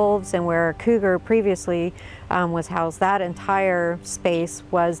red wolves and where our cougar previously was housed, that entire space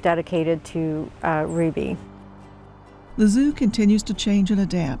was dedicated to Ruby. The zoo continues to change and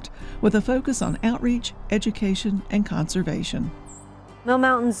adapt with a focus on outreach, education, and conservation. Mill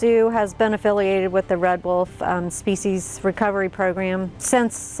Mountain Zoo has been affiliated with the red wolf species recovery program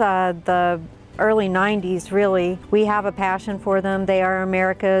since the early 90s, really. We have a passion for them. They are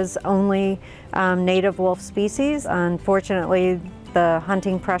America's only native wolf species. Unfortunately, the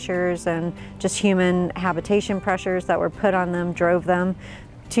hunting pressures and just human habitation pressures that were put on them drove them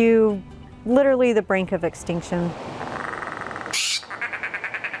to literally the brink of extinction.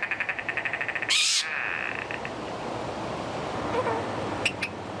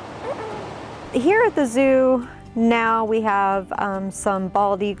 Here at the zoo now we have some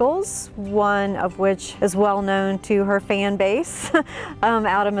bald eagles, one of which is well known to her fan base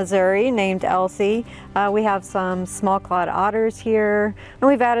out of Missouri, named Elsie. We have some small-clawed otters here, and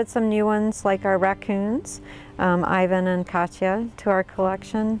we've added some new ones like our raccoons, Ivan and Katya, to our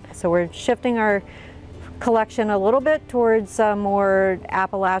collection. So we're shifting our collection a little bit towards a more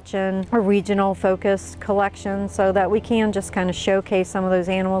Appalachian or regional focused collection so that we can just kind of showcase some of those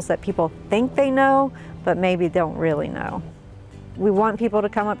animals that people think they know but maybe don't really know. We want people to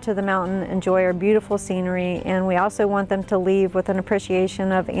come up to the mountain, enjoy our beautiful scenery, and we also want them to leave with an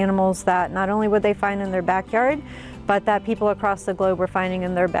appreciation of animals that not only would they find in their backyard, but that people across the globe are finding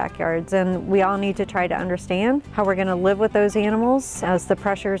in their backyards. And we all need to try to understand how we're going to live with those animals as the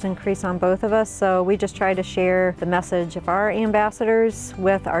pressures increase on both of us. So we just try to share the message of our ambassadors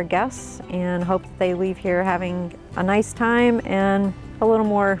with our guests and hope that they leave here having a nice time and a little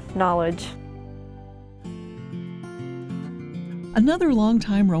more knowledge. Another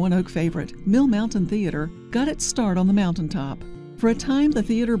longtime Roanoke favorite, Mill Mountain Theater, got its start on the mountaintop. For a time, the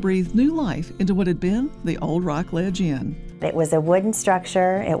theater breathed new life into what had been the old Rockledge Inn. It was a wooden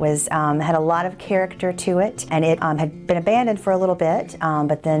structure. It was had a lot of character to it, and it had been abandoned for a little bit,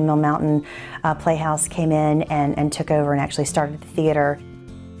 but then Mill Mountain Playhouse came in and took over and actually started the theater.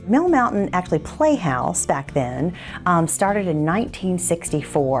 Mill Mountain Playhouse back then started in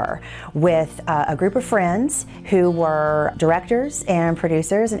 1964 with a group of friends who were directors and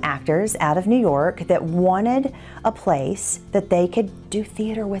producers and actors out of New York that wanted a place that they could do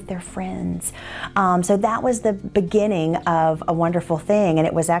theater with their friends. So that was the beginning of a wonderful thing, and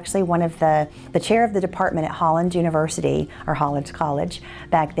it was actually one of the chair of the department at Holland University, or Holland College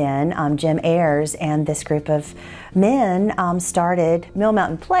back then, Jim Ayers, and this group of men started Mill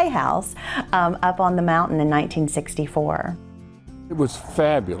Mountain Playhouse up on the mountain in 1964. It was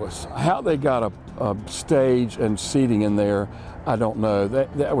fabulous. How they got a stage and seating in there, I don't know.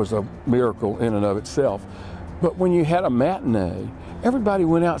 That was a miracle in and of itself. But when you had a matinee, everybody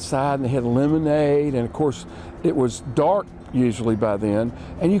went outside and they had lemonade, and of course it was dark usually by then,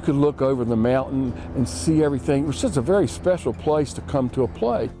 and you could look over the mountain and see everything. It was just a very special place to come to a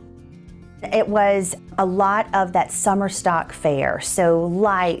play. It was a lot of that summer stock fare, so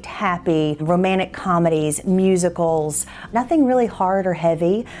light, happy, romantic comedies, musicals, nothing really hard or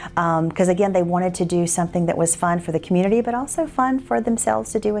heavy, because again, they wanted to do something that was fun for the community, but also fun for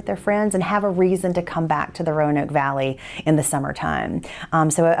themselves to do with their friends and have a reason to come back to the Roanoke Valley in the summertime.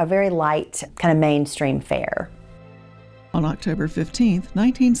 So a very light, kind of mainstream fare. On October 15th,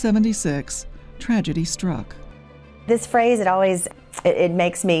 1976, tragedy struck. This phrase, it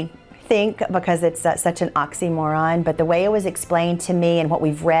makes me think, because it's such an oxymoron, but the way it was explained to me and what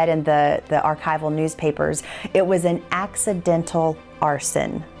we've read in the archival newspapers, it was an accidental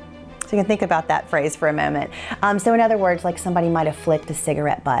arson. So you can think about that phrase for a moment. So in other words, like somebody might have flicked a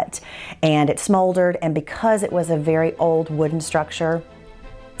cigarette butt and it smoldered, and because it was a very old wooden structure,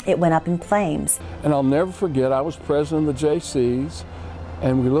 it went up in flames. And I'll never forget, I was president of the JCs,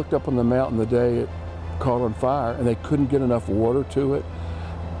 and we looked up on the mountain the day it caught on fire, and they couldn't get enough water to it.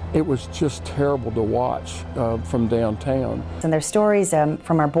 It was just terrible to watch from downtown. And there's stories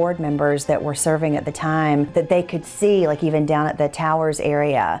from our board members that were serving at the time that they could see, like even down at the towers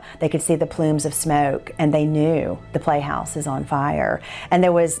area, they could see the plumes of smoke, and they knew the playhouse is on fire. And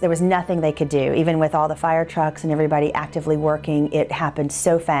there was nothing they could do. Even with all the fire trucks and everybody actively working, it happened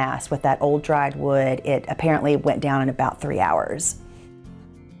so fast with that old dried wood. It apparently went down in about 3 hours.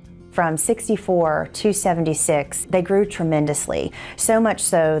 From 64 to 76, they grew tremendously. So much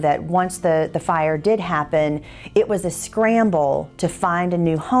so that once the fire did happen, it was a scramble to find a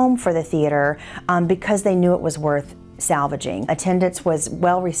new home for the theater because they knew it was worth salvaging. Attendance was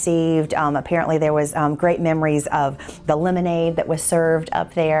well received. Apparently there was great memories of the lemonade that was served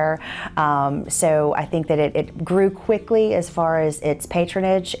up there. So I think that it grew quickly as far as its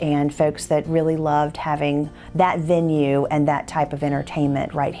patronage and folks that really loved having that venue and that type of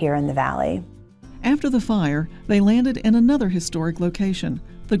entertainment right here in the valley. After the fire, they landed in another historic location,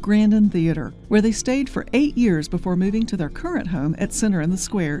 the Grandin Theater, where they stayed for 8 years before moving to their current home at Center in the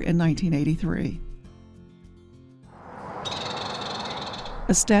Square in 1983.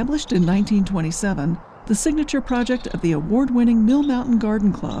 Established in 1927, the signature project of the award-winning Mill Mountain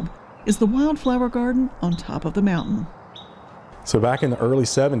Garden Club is the wildflower garden on top of the mountain. So back in the early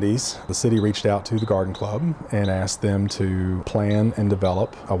 70s, the city reached out to the garden club and asked them to plan and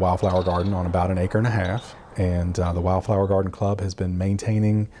develop a wildflower garden on about 1.5 acres. And the Wildflower Garden Club has been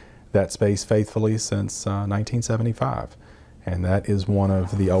maintaining that space faithfully since 1975. And that is one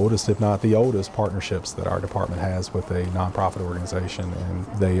of the oldest, if not the oldest, partnerships that our department has with a nonprofit organization, and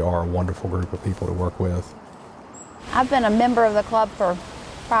they are a wonderful group of people to work with. I've been a member of the club for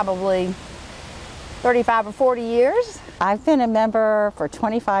probably 35 or 40 years. I've been a member for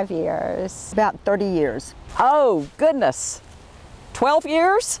 25 years. About 30 years. Oh, goodness. 12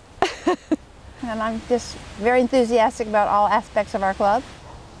 years? And I'm just very enthusiastic about all aspects of our club.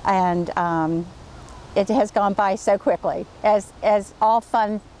 And it has gone by so quickly, as all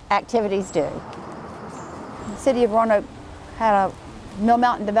fun activities do. The city of Roanoke had a Mill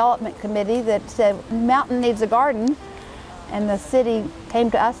Mountain Development Committee that said, mountain needs a garden, and the city came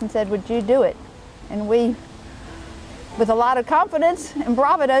to us and said, would you do it? And we, with a lot of confidence and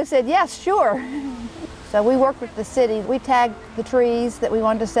bravado, said, yes, sure. So we worked with the city. We tagged the trees that we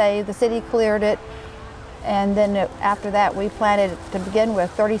wanted to save. The city cleared it. And then after that, we planted, to begin with,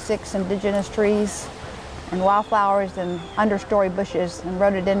 36 indigenous trees and wildflowers and understory bushes and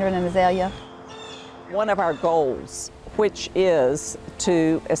rhododendron and azalea. One of our goals, which is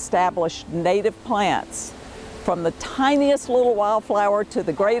to establish native plants from the tiniest little wildflower to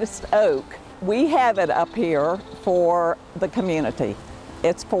the greatest oak, we have it up here for the community.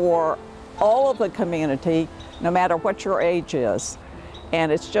 It's for all of the community, no matter what your age is.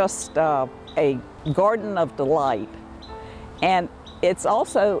 And it's just a garden of delight. And it's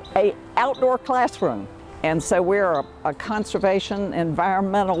also an outdoor classroom. And so we're a conservation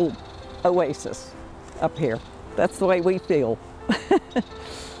environmental oasis up here. That's the way we feel.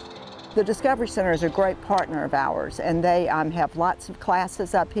 The Discovery Center is a great partner of ours, and they have lots of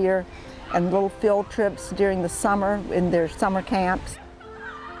classes up here and little field trips during the summer in their summer camps.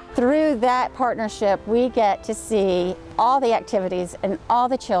 Through that partnership, we get to see all the activities and all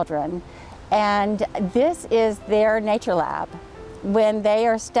the children, and this is their nature lab. When they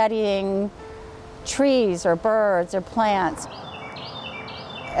are studying trees or birds or plants.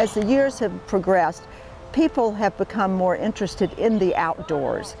 As the years have progressed, people have become more interested in the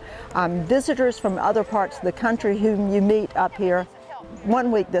outdoors. Visitors from other parts of the country whom you meet up here.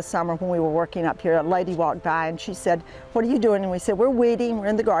 One week this summer when we were working up here, a lady walked by and she said, "What are you doing?" And we said, "We're weeding, we're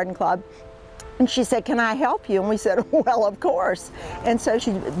in the garden club." And she said, "Can I help you?" And we said, "Well, of course." And so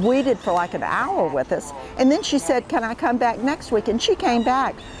she weeded for like an hour with us. And then she said, "Can I come back next week?" And she came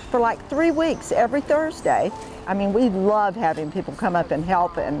back for like 3 weeks every Thursday. I mean, we love having people come up and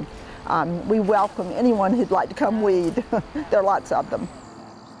help, and we welcome anyone who'd like to come weed. There are lots of them.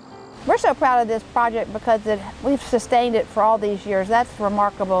 We're so proud of this project because we've sustained it for all these years. That's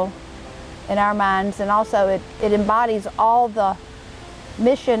remarkable in our minds, and also it embodies all the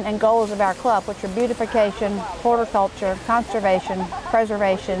mission and goals of our club, which are beautification, horticulture, conservation,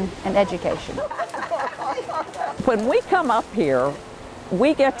 preservation, and education. When we come up here,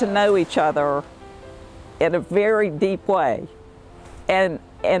 we get to know each other in a very deep way, and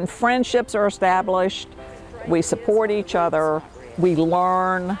friendships are established. We support each other, we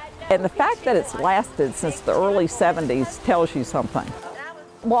learn, and the fact that it's lasted since the early 70s tells you something.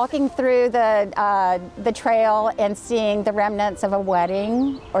 Walking through the trail and seeing the remnants of a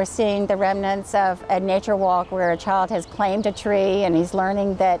wedding, or seeing the remnants of a nature walk where a child has claimed a tree and he's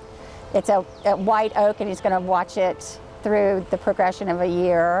learning that it's a white oak and he's going to watch it through the progression of a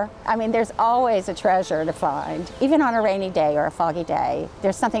year. I mean, there's always a treasure to find. Even on a rainy day or a foggy day,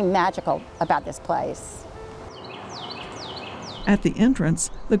 there's something magical about this place. At the entrance,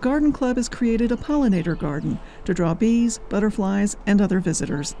 the garden club has created a pollinator garden to draw bees, butterflies, and other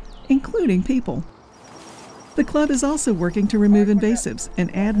visitors, including people. The club is also working to remove invasives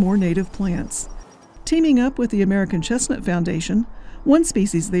and add more native plants. Teaming up with the American Chestnut Foundation, one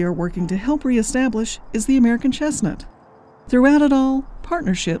species they are working to help reestablish is the American chestnut. Throughout it all,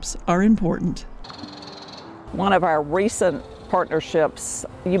 partnerships are important. One of our recent partnerships,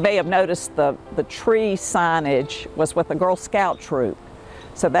 you may have noticed the tree signage was with the Girl Scout troop.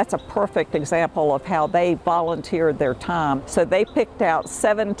 So that's a perfect example of how they volunteered their time. So they picked out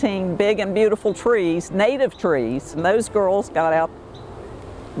 17 big and beautiful trees, native trees, and those girls got out,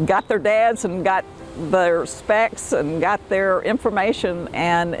 got their dads and got their specs and got their information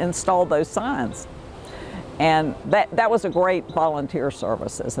and installed those signs. And that was a great volunteer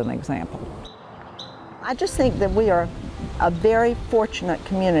service as an example. I just think that we are a very fortunate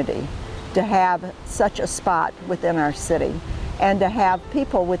community to have such a spot within our city, and to have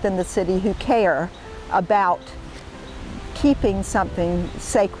people within the city who care about keeping something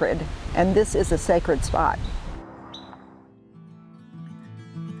sacred, and this is a sacred spot.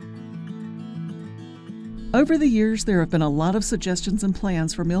 Over the years, there have been a lot of suggestions and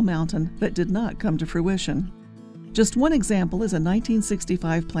plans for Mill Mountain that did not come to fruition. Just one example is a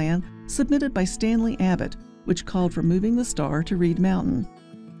 1965 plan submitted by Stanley Abbott, which called for moving the star to Reed Mountain.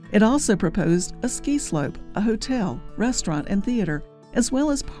 It also proposed a ski slope, a hotel, restaurant, and theater, as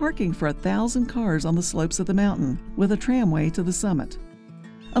well as parking for 1,000 cars on the slopes of the mountain, with a tramway to the summit.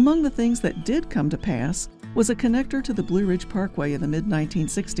 Among the things that did come to pass was a connector to the Blue Ridge Parkway in the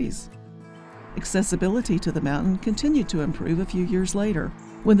mid-1960s. Accessibility to the mountain continued to improve a few years later,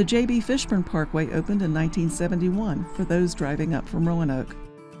 when the J.B. Fishburne Parkway opened in 1971 for those driving up from Roanoke.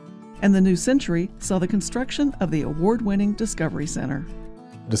 And the new century saw the construction of the award-winning Discovery Center.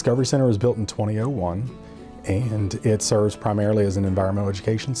 Discovery Center was built in 2001, and it serves primarily as an environmental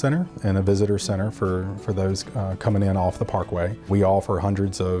education center and a visitor center for those coming in off the parkway. We offer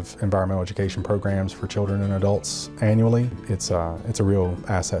hundreds of environmental education programs for children and adults annually. It's a real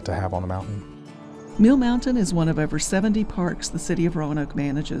asset to have on the mountain. Mill Mountain is one of over 70 parks the City of Roanoke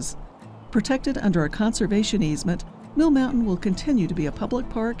manages. Protected under a conservation easement, Mill Mountain will continue to be a public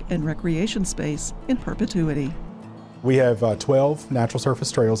park and recreation space in perpetuity. We have 12 natural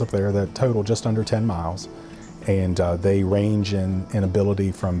surface trails up there that total just under 10 miles, and they range in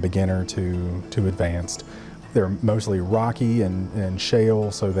ability from beginner to advanced. They're mostly rocky and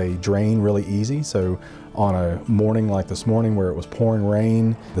shale, so they drain really easy. So on a morning like this morning where it was pouring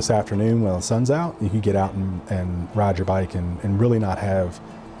rain, this afternoon when the sun's out, you can get out and ride your bike and really not have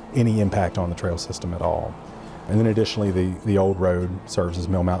any impact on the trail system at all. And then additionally, the old road serves as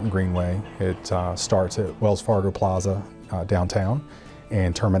Mill Mountain Greenway. It starts at Wells Fargo Plaza downtown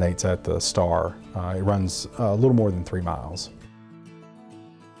and terminates at the Star. It runs a little more than 3 miles.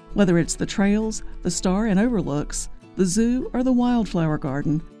 Whether it's the trails, the Star and overlooks, the zoo, or the wildflower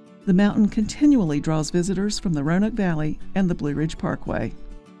garden, the mountain continually draws visitors from the Roanoke Valley and the Blue Ridge Parkway.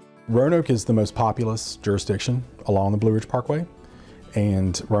 Roanoke is the most populous jurisdiction along the Blue Ridge Parkway,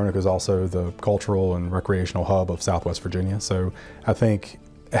 and Roanoke is also the cultural and recreational hub of Southwest Virginia. So I think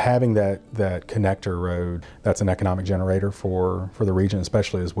having that connector road, that's an economic generator for the region,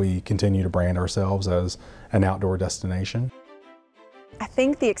 especially as we continue to brand ourselves as an outdoor destination. I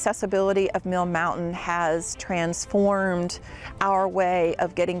think the accessibility of Mill Mountain has transformed our way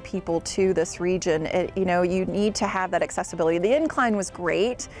of getting people to this region. You need to have that accessibility. The incline was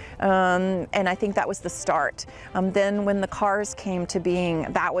great, and I think that was the start. Then when the cars came to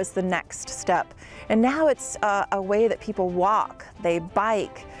being, that was the next step. And now it's a way that people walk, they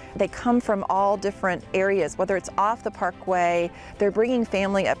bike, they come from all different areas, whether it's off the parkway, they're bringing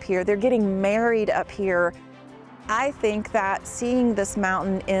family up here, they're getting married up here. I think that seeing this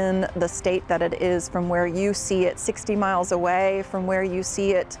mountain in the state that it is, from where you see it 60 miles away, from where you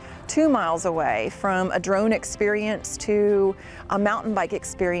see it 2 miles away, from a drone experience to a mountain bike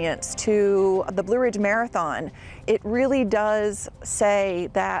experience to the Blue Ridge Marathon, it really does say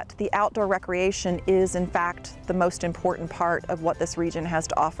that the outdoor recreation is in fact the most important part of what this region has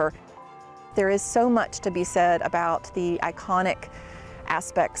to offer. There is so much to be said about the iconic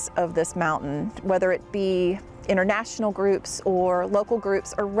aspects of this mountain, whether it be international groups or local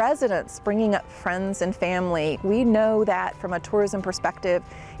groups or residents bringing up friends and family. We know that from a tourism perspective,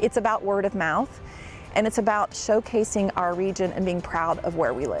 it's about word of mouth, and it's about showcasing our region and being proud of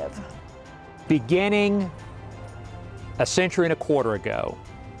where we live. Beginning a century and a quarter ago,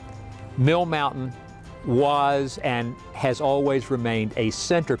 Mill Mountain was and has always remained a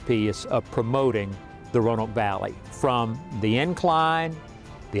centerpiece of promoting the Roanoke Valley. From the incline,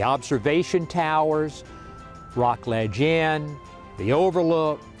 the observation towers, Rockledge Inn, the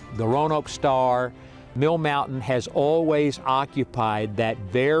Overlook, the Roanoke Star, Mill Mountain has always occupied that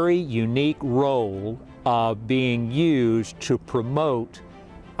very unique role of being used to promote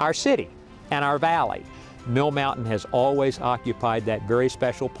our city and our valley. Mill Mountain has always occupied that very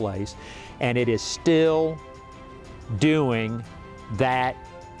special place, and it is still doing that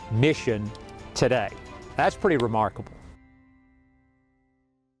mission today. That's pretty remarkable.